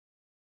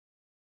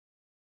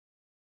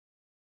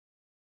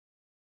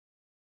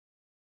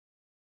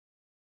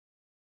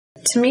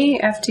To me,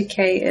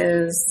 FTK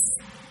is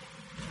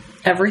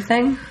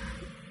everything.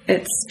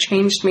 It's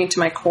changed me to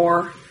my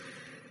core.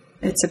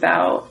 It's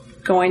about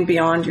going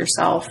beyond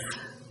yourself,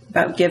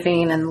 about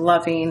giving and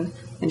loving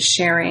and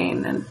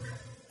sharing and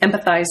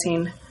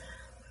empathizing.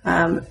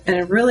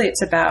 And really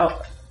it's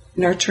about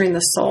nurturing the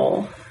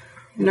soul,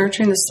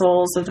 nurturing the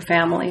souls of the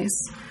families.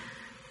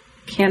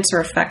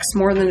 Cancer affects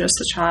more than just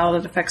the child.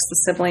 It affects the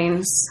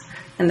siblings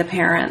and the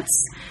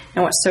parents.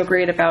 And what's so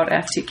great about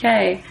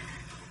FTK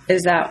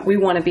is that we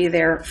want to be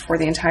there for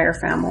the entire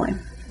family.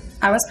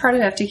 I was part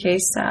of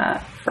FTK's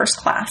first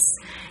class,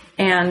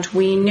 and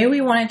we knew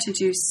we wanted to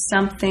do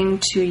something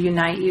to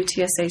unite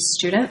UTSA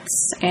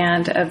students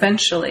and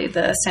eventually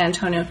the San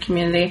Antonio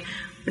community,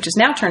 which is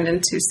now turned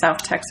into South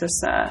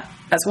Texas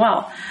as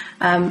well.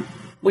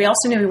 We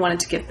also knew we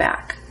wanted to give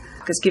back,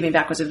 because giving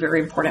back was a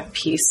very important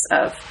piece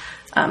of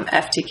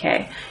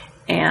FTK.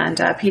 And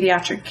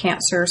pediatric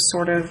cancer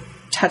sort of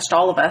touched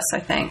all of us, I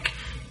think,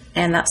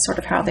 and that's sort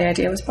of how the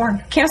idea was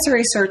born. Cancer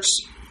research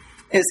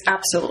is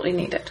absolutely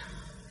needed,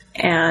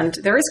 and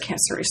there is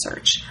cancer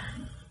research.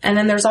 And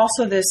then there's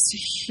also this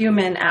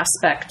human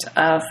aspect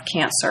of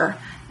cancer,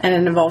 and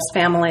it involves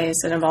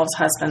families, it involves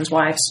husbands,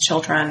 wives,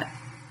 children,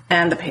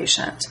 and the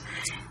patient.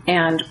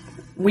 And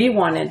we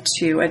wanted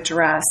to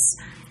address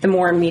the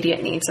more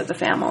immediate needs of the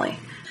family,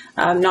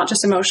 not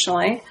just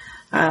emotionally.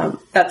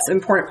 That's an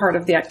important part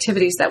of the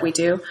activities that we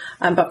do,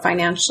 but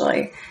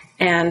financially.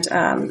 And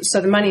so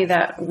the money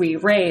that we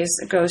raise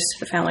goes to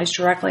the families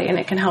directly, and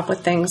it can help with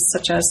things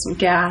such as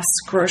gas,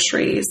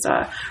 groceries,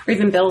 or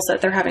even bills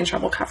that they're having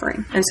trouble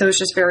covering. And so it's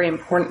just very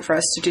important for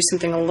us to do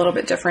something a little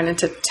bit different and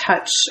to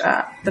touch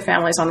the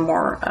families on a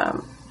more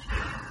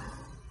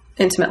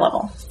intimate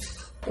level.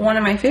 One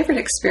of my favorite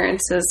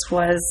experiences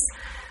was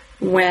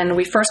when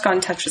we first got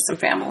in touch with some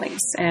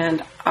families,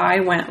 and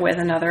I went with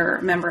another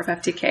member of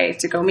FTK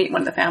to go meet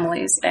one of the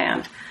families,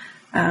 and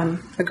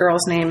the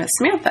girl's name is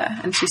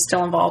Samantha, and she's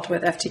still involved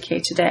with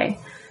FTK today.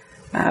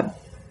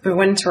 We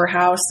went into her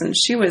house, and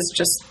she was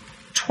just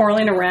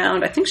twirling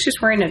around. I think she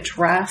was wearing a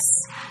dress,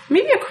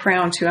 maybe a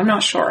crown too, I'm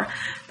not sure.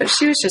 But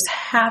she was just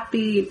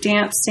happy,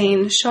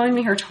 dancing, showing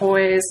me her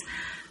toys.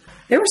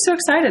 They were so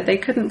excited. They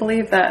couldn't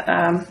believe that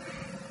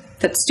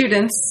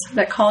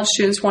that college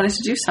students wanted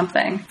to do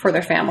something for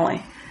their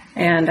family.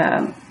 And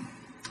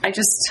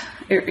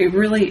it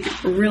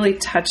really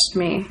touched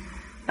me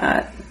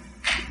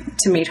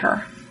to meet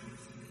her.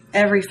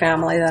 Every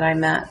family that I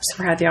met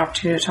or had the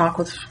opportunity to talk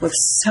with was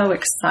so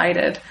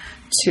excited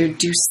to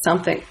do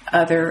something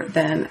other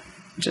than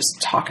just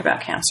talk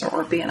about cancer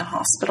or be in a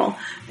hospital.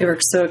 They were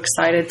so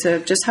excited to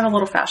just have a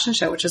little fashion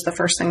show, which is the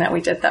first thing that we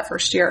did that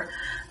first year.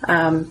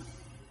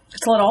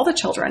 To let all the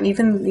children,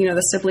 even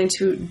the siblings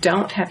who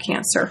don't have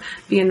cancer,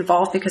 be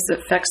involved, because it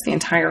affects the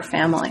entire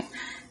family.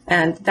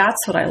 And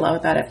that's what I love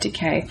about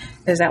FTK,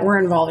 is that we're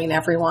involving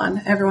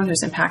everyone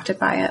who's impacted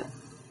by it.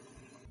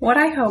 What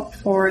I hope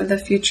for the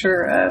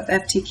future of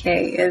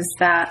FTK is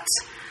that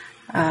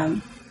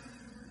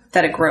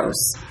it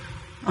grows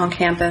on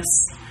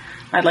campus.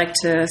 I'd like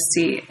to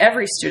see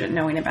every student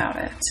knowing about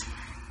it,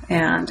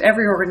 and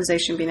every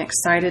organization being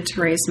excited to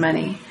raise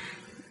money.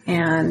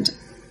 And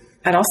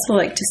I'd also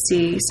like to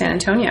see San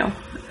Antonio,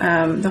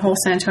 the whole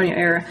San Antonio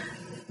area,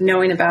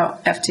 knowing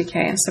about FTK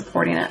and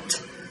supporting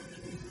it.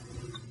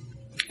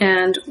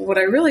 And what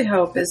I really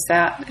hope is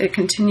that it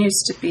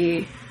continues to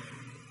be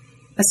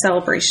a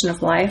celebration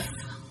of life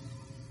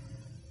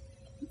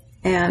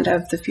and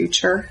of the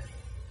future.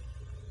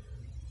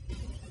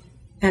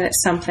 And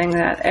it's something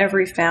that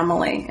every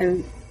family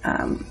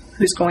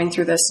who's going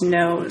through this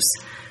knows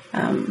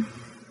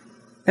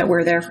that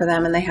we're there for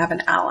them, and they have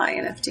an ally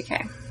in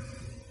FTK.